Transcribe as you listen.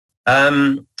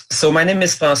So my name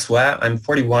is Francois. I'm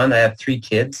 41. I have three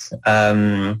kids.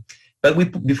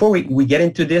 Before we get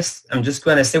into this, I'm just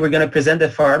going to say we're going to present the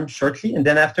farm shortly, and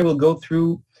then after we'll go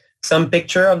through some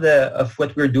picture of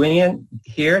what we're doing in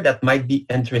here that might be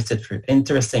interesting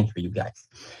for you guys.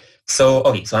 So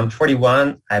I'm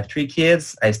 41. I have three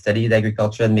kids. I studied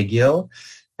agriculture at McGill.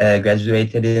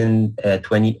 Graduated in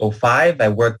 2005. I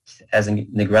worked as an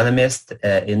agronomist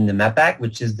in the MAPAC,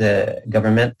 which is the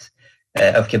government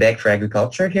of Quebec for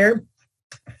agriculture here,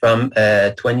 from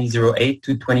 2008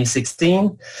 to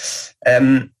 2016.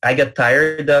 I got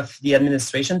tired of the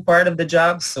administration part of the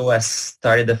job, so I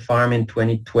started the farm in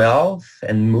 2012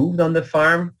 and moved on the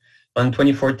farm on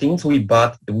 2014. So we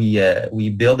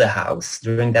built a house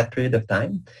during that period of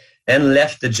time, and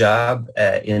left the job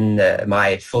in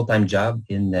my full-time job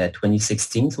in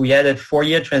 2016. So we had a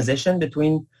 4-year transition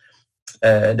between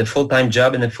the full-time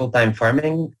job and the full-time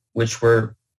farming, which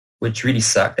really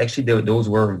sucked. Actually, those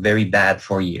were very bad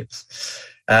 4 years.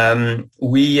 Our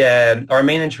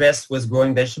main interest was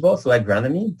growing vegetables, so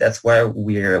agronomy. That's why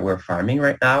we're farming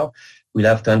right now. We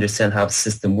love to understand how the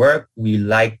system works. We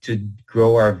like to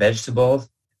grow our vegetables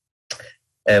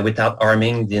without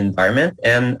harming the environment.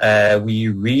 And we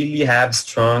really have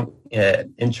strong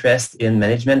interest in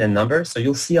management and numbers. So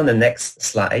you'll see on the next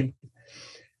slide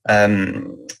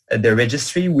the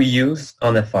registry we use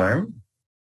on the farm.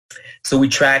 So we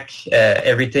track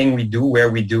everything we do,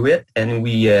 where we do it, and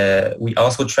we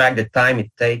also track the time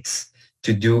it takes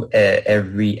to do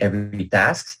every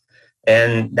task.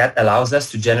 And that allows us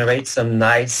to generate some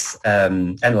nice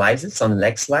analysis on the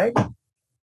next slide,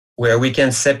 where we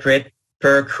can separate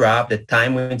per crop, the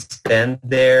time we spend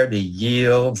there, the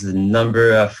yields, the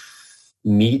number of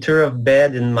meter of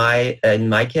bed in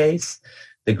my case,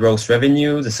 the gross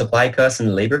revenue, the supply costs,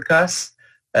 and labor costs.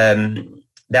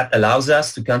 That allows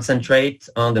us to concentrate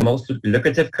on the most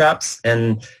lucrative crops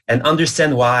and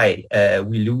understand why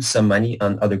we lose some money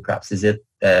on other crops. Is it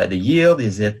the yield?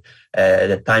 Is it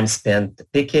the time spent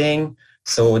picking?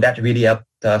 So that really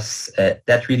helped us.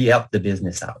 That really helped the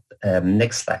business out.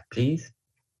 Next slide, please.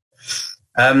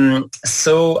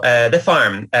 The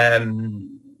farm,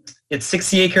 it's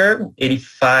 60 acre,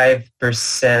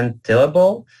 85%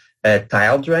 tillable,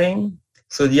 tile drain.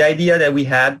 So the idea that we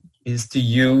had is to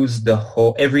use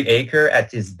every acre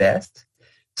at its best.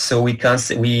 So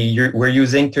we're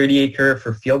using 30 acre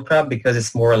for field crop because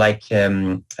it's more like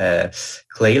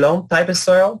clay loam type of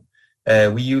soil.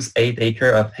 We use 8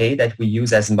 acre of hay that we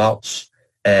use as mulch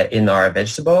in our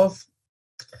vegetables.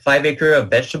 5 acre of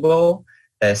vegetable,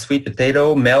 sweet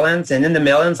potato, melons, and in the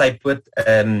melons I put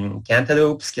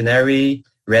cantaloupes, canary,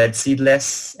 red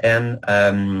seedless, and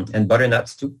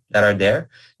butternuts too that are there.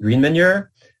 Green manure.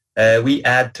 We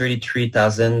add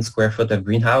 33,000 square foot of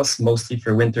greenhouse, mostly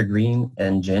for wintergreen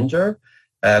and ginger.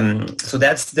 So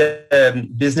that's the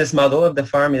business model of the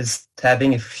farm, is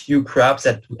having a few crops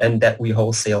that we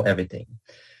wholesale everything.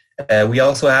 We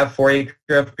also have 4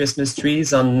 acre of Christmas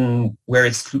trees on where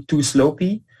it's too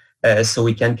slopey. So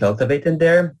we can cultivate in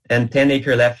there, and 10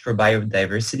 acre left for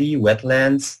biodiversity,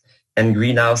 wetlands, and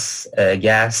greenhouse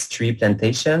gas tree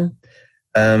plantation.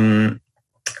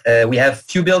 We have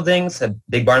few buildings, a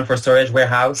big barn for storage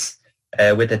warehouse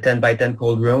with a 10 by 10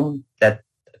 cold room. That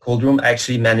cold room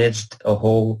actually managed a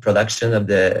whole production of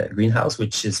the greenhouse,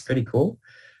 which is pretty cool.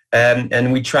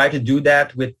 And we try to do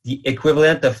that with the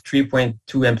equivalent of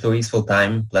 3.2 employees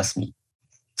full-time plus me.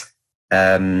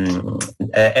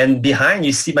 And behind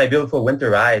you see my beautiful winter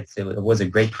rye. It was a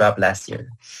great crop last year.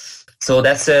 So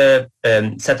that's a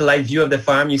satellite view of the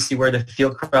farm. You see where the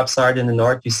field crops are in the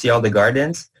north. You see all the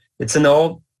gardens. It's an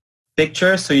old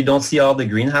picture, so you don't see all the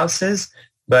greenhouses,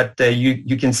 but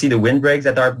you can see the windbreaks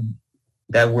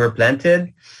that were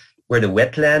planted, where the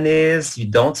wetland is. You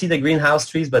don't see the greenhouse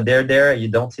trees, but they're there. You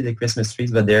don't see the Christmas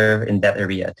trees, but they're in that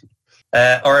area too.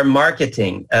 Our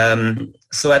marketing.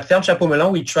 So at Ferme Chapeau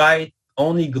Melon, we try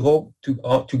only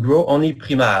to grow only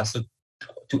primaire, so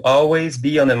to always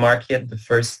be on the market, the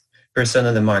first person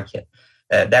on the market.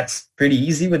 That's pretty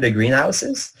easy with the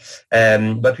greenhouses,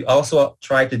 but we also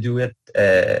try to do it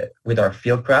with our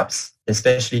field crops,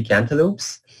 especially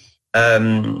cantaloupes.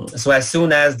 So as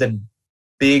soon as the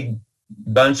big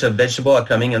bunch of vegetables are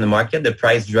coming on the market, the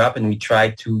price drop, and we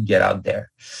try to get out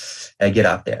there.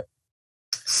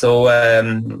 So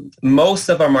most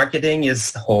of our marketing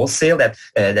is wholesale.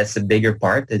 That's the bigger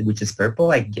part, which is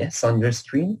purple, I guess, on your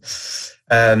screen.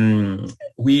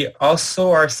 We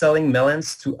also are selling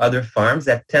melons to other farms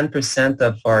at 10%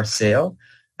 of our sale.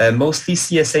 Mostly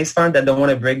CSA's farm that don't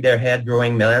want to break their head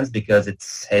growing melons because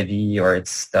it's heavy or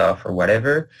it's tough or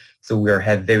whatever. So we're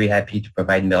very happy to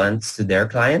provide melons to their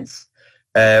clients.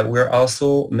 We're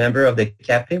also member of the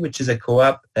CAPE, which is a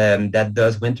co-op that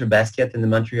does winter basket in the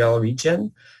Montreal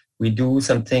region. We do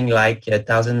something like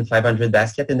 1,500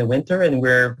 basket in the winter, and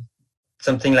we're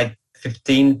something like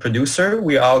 15 producer.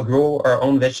 We all grow our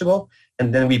own vegetable,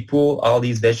 and then we pool all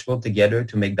these vegetables together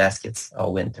to make baskets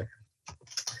all winter.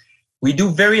 We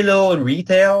do very little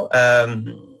retail.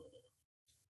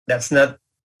 That's not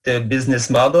the business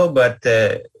model, but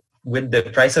with the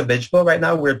price of vegetable right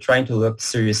now, we're trying to look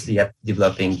seriously at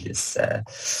developing this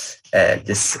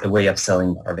this way of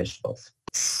selling our vegetables.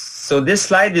 So this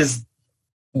slide is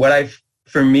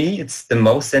for me, it's the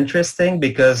most interesting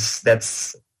because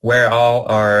that's where all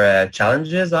our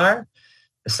challenges are.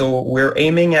 So we're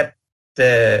aiming at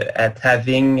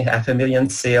having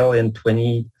 500,000 sale in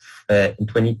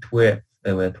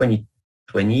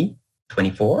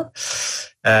 2024.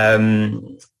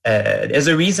 There's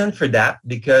a reason for that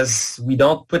because we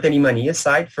don't put any money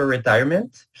aside for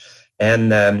retirement,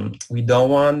 and we don't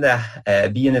want to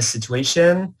be in a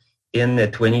situation in the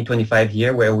 2025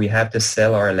 year where we have to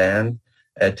sell our land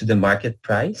to the market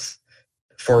price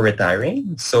for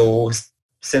retiring. So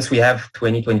since we have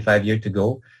 2025 year to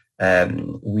go,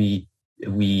 we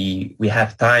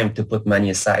have time to put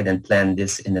money aside and plan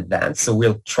this in advance. So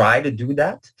we'll try to do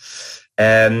that.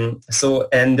 And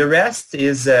the rest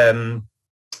is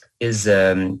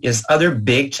other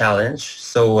big challenge.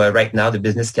 So right now the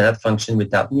business cannot function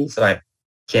without me, so I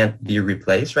can't be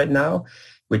replaced right now,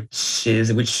 which is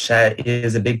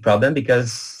a big problem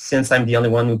because since I'm the only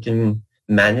one who can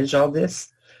manage all this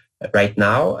right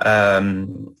now,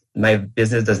 my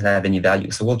business doesn't have any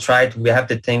value. So we have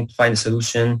to find a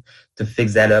solution to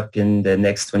fix that up in the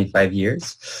next 25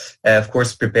 years. Of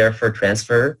course, prepare for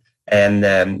transfer and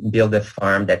build a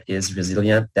farm that is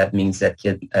resilient. That means that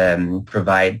can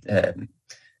provide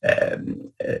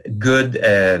good,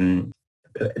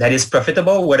 that is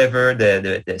profitable, whatever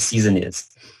the season is.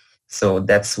 So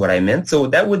that's what I meant. So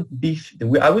I would be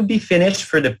finished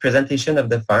for the presentation of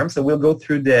the farm. So we'll go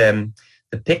through the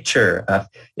picture of,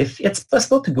 if it's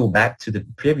possible to go back to the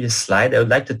previous slide, I would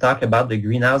like to talk about the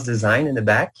greenhouse design in the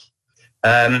back.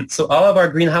 So all of our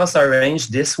greenhouse are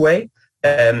arranged this way.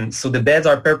 So the beds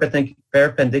are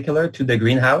perpendicular to the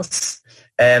greenhouse.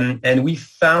 And we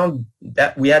found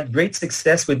that we had great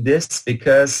success with this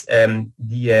because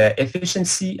the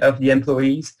efficiency of the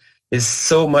employees is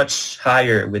so much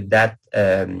higher with that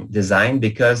design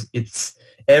because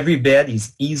every bed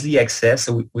is easily accessed.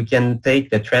 So we can take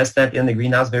the transplant in the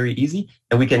greenhouse very easy,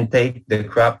 and we can take the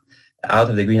crop out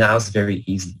of the greenhouse very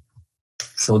easy.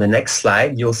 So the next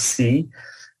slide, you'll see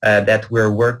that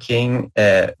we're working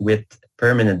with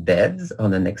permanent beds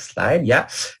on the next slide. Yeah.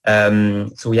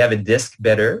 So we have a disc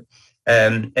bedder.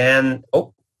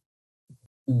 The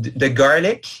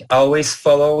garlic always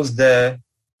follows the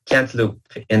cantaloupe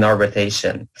in our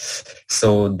rotation.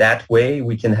 So that way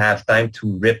we can have time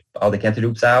to rip all the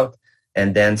cantaloupes out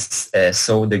and then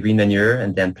sow the green manure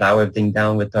and then plow everything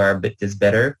down with our disc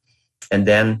bedder and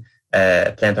then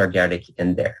plant our garlic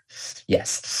in there.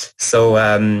 Yes. So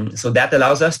that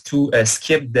allows us to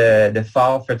skip the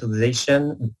fall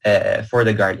fertilization for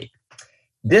the garlic.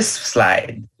 This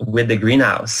slide with the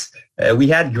greenhouse, we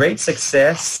had great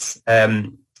success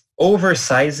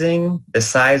oversizing the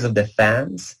size of the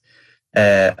fans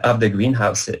of the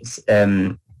greenhouses.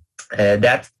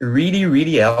 That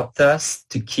really helped us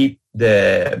to keep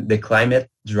the climate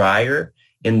drier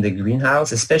in the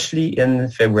greenhouse, especially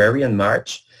in February and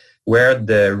March, where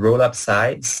the roll-up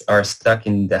sides are stuck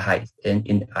in the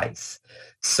ice.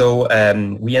 So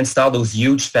we installed those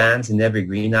huge fans in every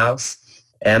greenhouse,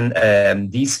 and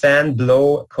these fans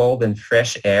blow cold and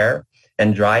fresh air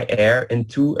and dry air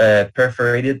into a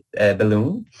perforated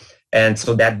balloon, and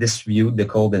so that distribute the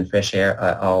cold and fresh air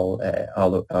all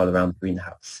around the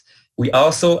greenhouse. We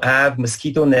also have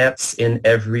mosquito nets in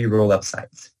every roll-up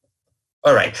sides.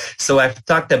 All right, so I've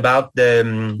talked about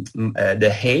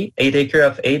the hay, 8 acre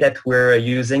of hay that we're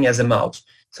using as a mulch.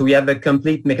 So we have a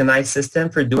complete mechanized system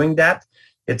for doing that.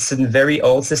 It's a very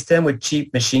old system with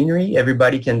cheap machinery.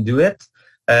 Everybody can do it.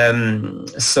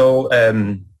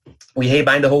 We hay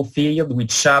bind the whole field. We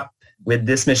chop with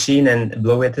this machine and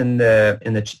blow it in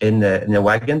the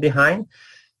wagon behind.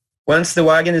 Once the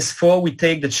wagon is full, we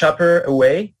take the chopper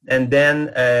away, and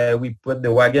then we put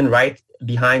the wagon right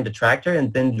behind the tractor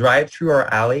and then drive through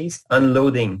our alleys,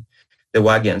 unloading the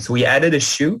wagon. So we added a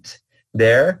chute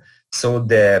there, so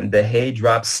the hay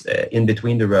drops in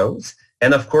between the rows.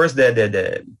 And of course,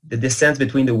 the distance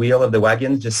between the wheel of the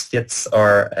wagon just fits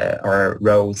our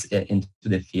rows into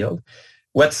the field.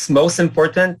 What's most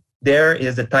important there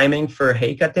is the timing for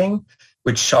hay cutting.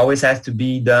 which always has to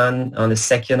be done on the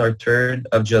 2nd or 3rd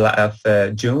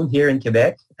of June here in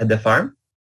Quebec at the farm.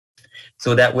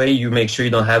 So that way you make sure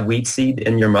you don't have wheat seed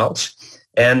in your mulch.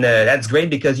 And that's great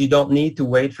because you don't need to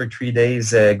wait for 3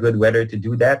 days good weather to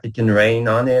do that. It can rain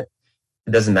on it.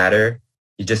 It doesn't matter.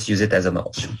 You just use it as a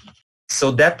mulch.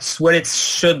 So that's what it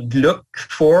should look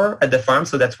for at the farm.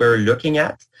 So that's where we're looking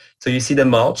at. So you see the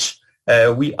mulch.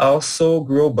 We also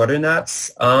grow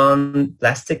butternuts on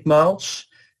plastic mulch,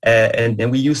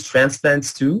 and we use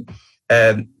transplants too.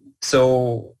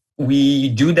 So we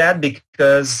do that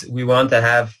because we want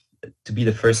to be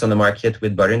the first on the market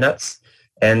with butternuts.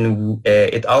 And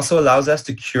it also allows us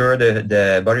to cure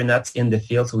the butternuts in the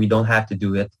field, so we don't have to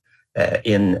do it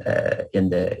in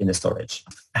the storage.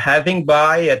 Having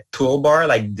buy a toolbar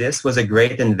like this was a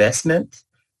great investment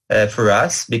for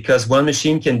us because one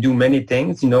machine can do many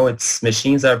things.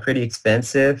 Machines are pretty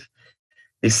expensive.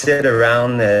 They sit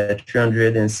around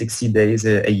 360 days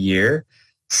a year.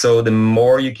 So the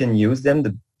more you can use them,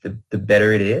 the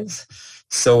better it is.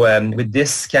 So with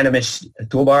this kind of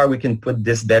toolbar, we can put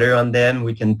this better on them.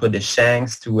 We can put the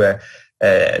shanks to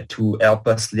help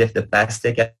us lift the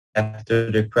plastic after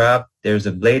the crop. There's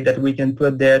a blade that we can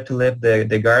put there to lift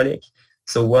the garlic.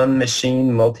 So one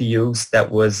machine, multi-use, that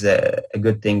was a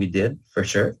good thing we did for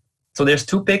sure. So there's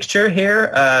two pictures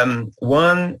here.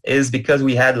 One is because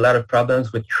we had a lot of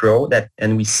problems with crow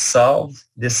and we solved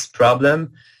this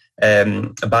problem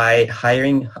by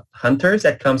hiring hunters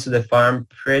that comes to the farm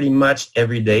pretty much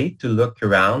every day to look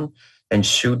around and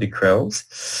shoot the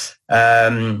crows.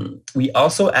 We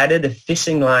also added a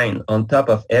fishing line on top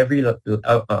of every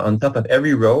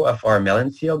row of our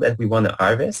melon field that we want to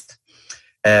harvest.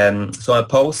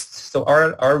 So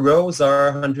our rows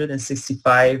are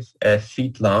 165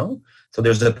 feet long. So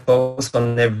there's a post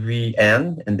on every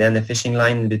end and then a fishing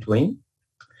line in between.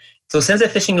 So since the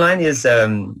fishing line is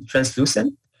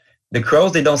translucent, the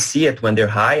crows, they don't see it when they're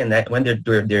high, and that when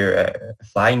they're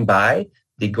flying by,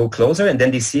 they go closer and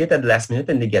then they see it at the last minute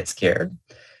and they get scared.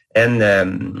 And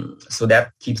so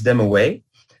that keeps them away.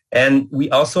 And we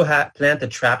also plant a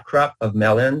trap crop of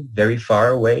melon very far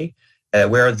away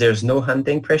where there's no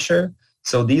hunting pressure.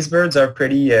 So these birds are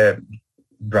pretty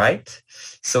bright.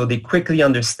 So they quickly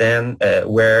understand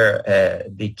where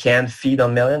they can feed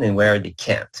on melon and where they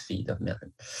can't feed on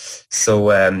melon. So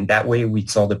that way we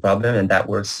solve the problem, and that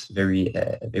works very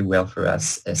well for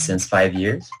us since 5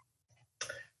 years.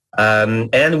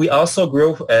 And we also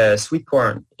grow sweet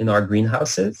corn in our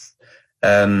greenhouses.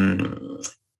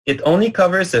 It only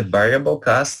covers the variable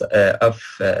cost of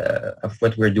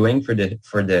what we're doing for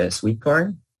the sweet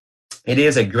corn. It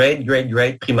is a great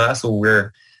prima, so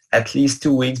we're at least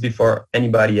 2 weeks before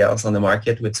anybody else on the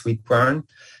market with sweet corn.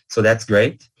 So that's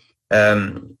great.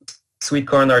 Sweet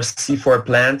corn are C4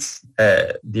 plants.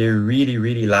 They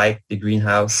really like the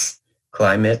greenhouse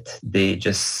climate. They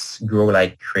just grow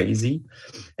like crazy.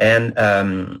 And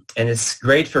it's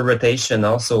great for rotation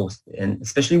also, and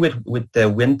especially with the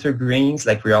winter greens,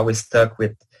 like we're always stuck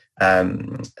with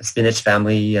spinach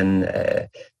family and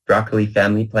broccoli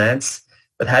family plants.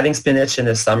 But having spinach in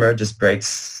the summer just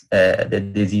breaks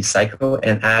the disease cycle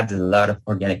and adds a lot of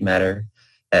organic matter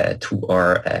to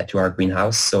our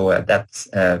greenhouse. So I thought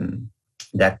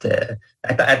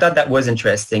that was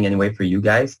interesting anyway for you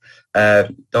guys.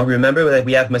 Don't remember that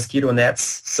we have mosquito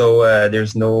nets, so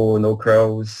there's no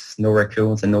crows, no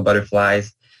raccoons, and no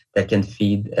butterflies that can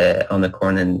feed on the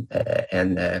corn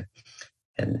and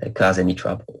cause any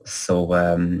trouble. So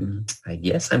I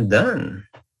guess I'm done.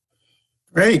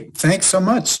 Great. Thanks so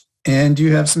much. And do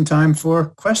you have some time for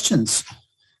questions?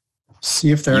 See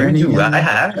if there are any. I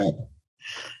have.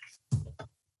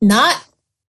 Not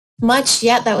much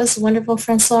yet. That was wonderful,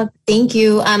 Francois. Thank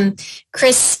you.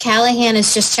 Chris Callahan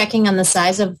is just checking on the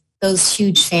size of those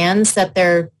huge fans, that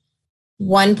they're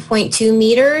 1.2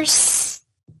 meters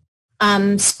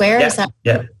square. Yeah, is that?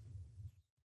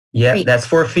 Yeah, Great. that's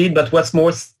 4 feet. But what's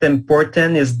most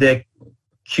important is the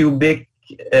cubic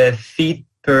feet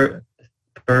per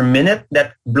minute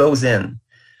that blows in.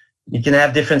 You can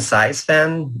have different size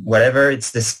fan, whatever.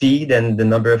 It's the speed and the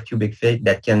number of cubic feet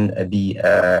that can be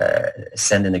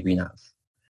sent in the greenhouse.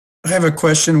 I have a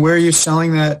question. Where are you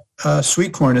selling that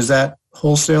sweet corn? Is that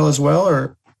wholesale as well,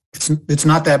 or it's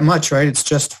not that much, right? It's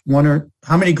just one, or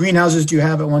how many greenhouses do you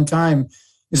have at one time?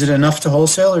 Is it enough to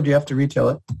wholesale, or do you have to retail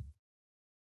it?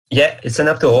 Yeah, it's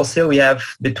enough to wholesale. We have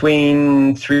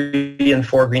between 3 and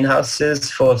 4 greenhouses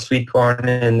full of sweet corn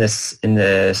in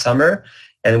the summer,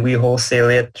 and we wholesale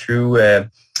it through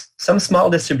some small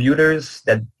distributors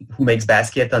who makes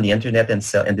basket on the internet and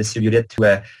sell and distribute it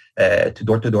to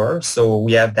door to door. So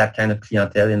we have that kind of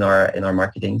clientele in our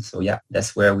marketing. So yeah,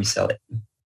 that's where we sell it.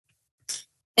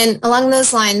 And along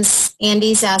those lines,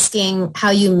 Andy's asking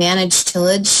how you manage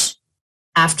tillage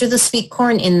after the sweet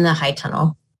corn in the high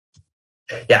tunnel.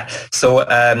 Yeah, so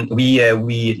we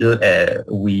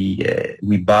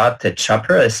bought a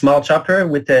chopper, a small chopper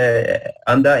with a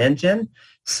Honda engine.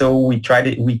 So we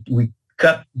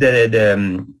cut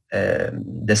the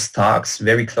stalks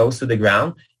very close to the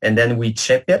ground, and then we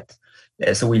chip it.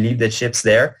 So we leave the chips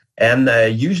there. And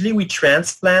usually we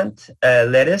transplant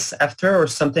lettuce after or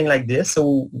something like this.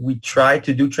 So we try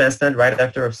to do transplant right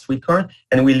after a sweet corn,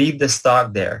 and we leave the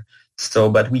stalk there. So,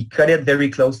 but we cut it very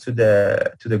close to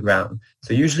the ground.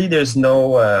 So usually there's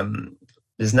not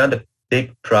a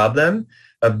big problem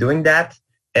of doing that.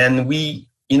 And we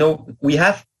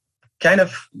have kind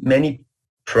of many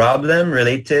problem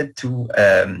related to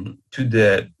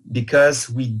because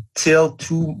we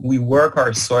work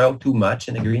our soil too much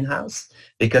in the greenhouse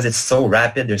because it's so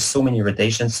rapid. There's so many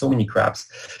rotations, so many crops.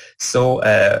 So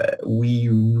we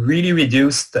really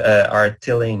reduced our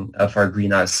tilling of our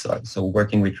greenhouse soil. So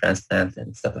working with transplants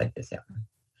and stuff like this. Yeah.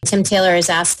 Tim Taylor is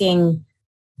asking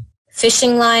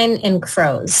fishing line and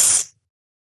crows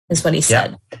is what he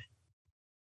said.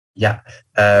 Yeah.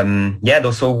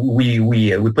 So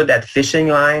we put that fishing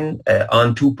line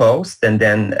on 2 posts and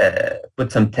then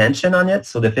put some tension on it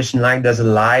so the fishing line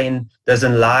doesn't lie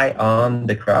on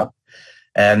the crop.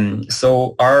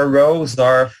 So our rows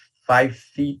are 5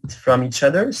 feet from each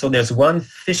other. So there's one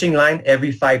fishing line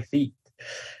every 5 feet.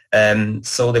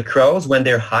 So the crows, when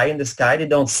they're high in the sky, they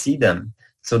don't see them.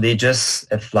 So they just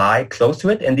fly close to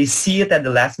it and they see it at the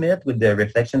last minute with the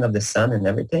reflection of the sun and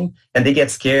everything. And they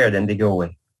get scared and they go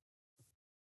away.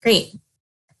 Great.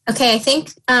 Okay, I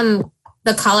think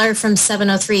the caller from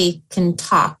 703 can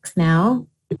talk now.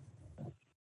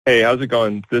 Hey, how's it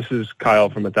going? This is Kyle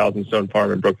from 1000 Stone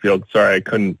Farm in Brookfield. Sorry, I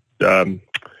couldn't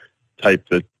type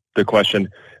the question.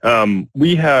 I'm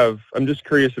just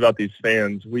curious about these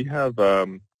fans. We have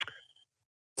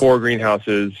 4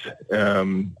 greenhouses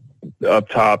up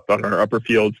top on our upper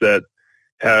fields that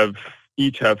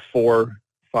each have 4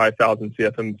 5,000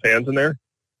 CFM fans in there.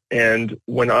 And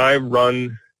when I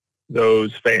run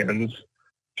those fans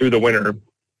through the winter,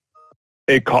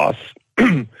 it costs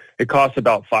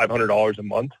about $500 a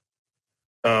month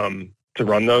to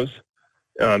run those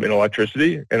in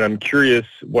electricity. And I'm curious,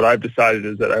 what I've decided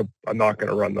is that I'm not going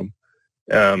to run them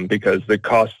because the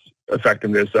cost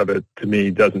effectiveness of it to me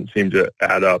doesn't seem to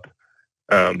add up.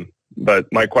 But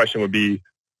my question would be,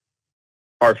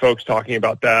 are folks talking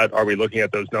about that? Are we looking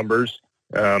at those numbers?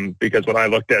 Because when I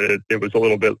looked at it, it was a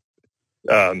little bit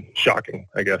shocking,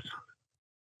 I guess.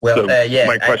 Well, so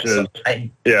my question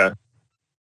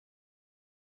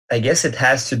I guess it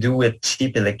has to do with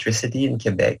cheap electricity in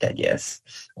Quebec, I guess,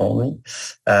 only.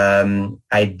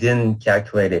 I didn't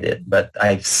calculate it, but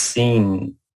I've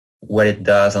seen what it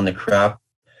does on the crop.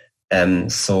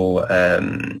 That's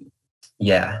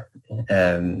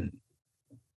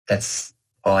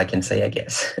all I can say, I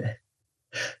guess.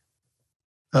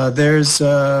 There's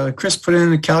Chris put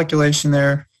in a calculation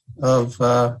there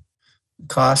of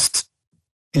cost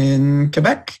in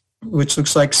Quebec, which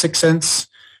looks like 6 cents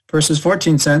versus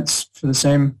 14 cents for the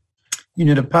same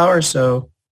unit of power.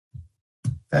 So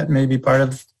that may be part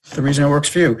of the reason it works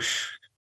for you.